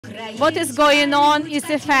What is going on is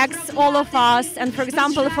affects all of us, and for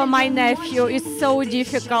example, for my nephew, it's so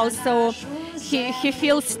difficult. So he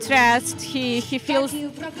feels stressed. He feels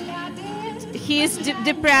he is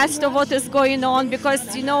depressed of what is going on because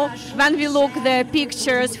when we look the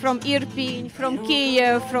pictures from Irpin, from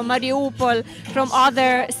Kiev, from Mariupol, from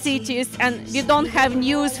other cities, and we don't have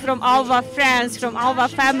news from our friends, from our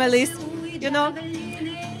families,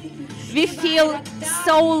 we feel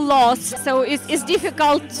so lost. So it's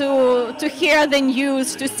difficult to hear the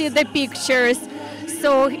news, to see the pictures.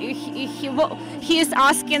 So he is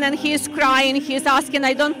asking and he is crying. He is asking,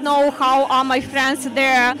 I don't know how are my friends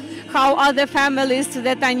there, how are the families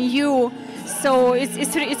that I knew. So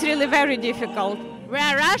it's really very difficult. We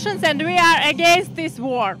are Russians and we are against this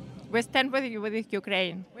war. We stand with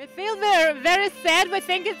Ukraine. We feel very sad. We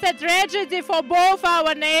think it's a tragedy for both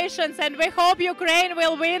our nations, and we hope Ukraine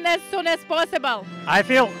will win as soon as possible. I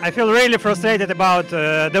feel really frustrated about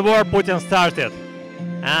the war Putin started,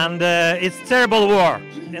 and it's terrible war.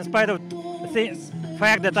 In spite of the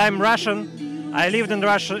fact that I'm Russian, I lived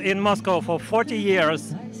in Moscow for 40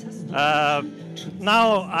 years.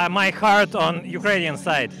 Now my heart on Ukrainian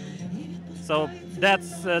side. So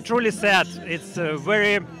that's truly sad. It's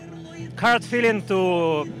very hard feeling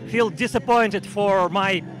to feel disappointed for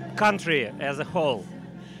my country as a whole.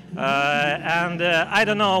 And I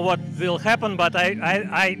don't know what will happen, but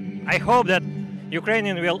I hope that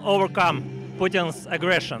Ukrainian will overcome Putin's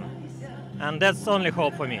aggression. And that's the only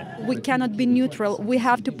hope for me. We cannot be neutral. We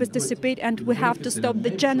have to participate and we have to stop the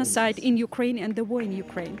genocide in Ukraine and the war in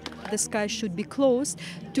Ukraine. The sky should be closed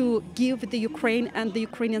to give the Ukraine and the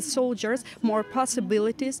Ukrainian soldiers more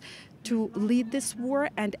possibilities to lead this war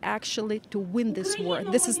and actually to win this war.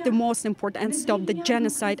 This is the most important, and stop the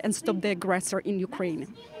genocide and stop the aggressor in Ukraine.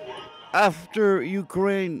 After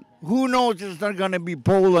Ukraine, who knows, it's not going to be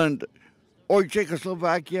Poland or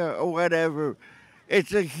Czechoslovakia or whatever.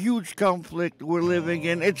 It's a huge conflict we're living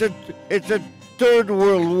in. It's a third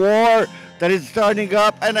world war that is starting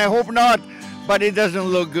up, and I hope not, but it doesn't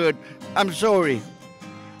look good. I'm sorry.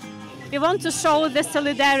 We want to show the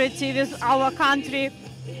solidarity with our country.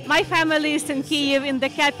 My family is in Kiev, in the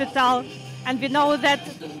capital, and we know that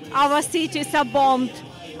our cities are bombed,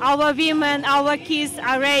 our women, our kids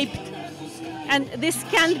are raped, and this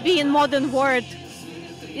can't be in modern world.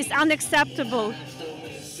 It's unacceptable.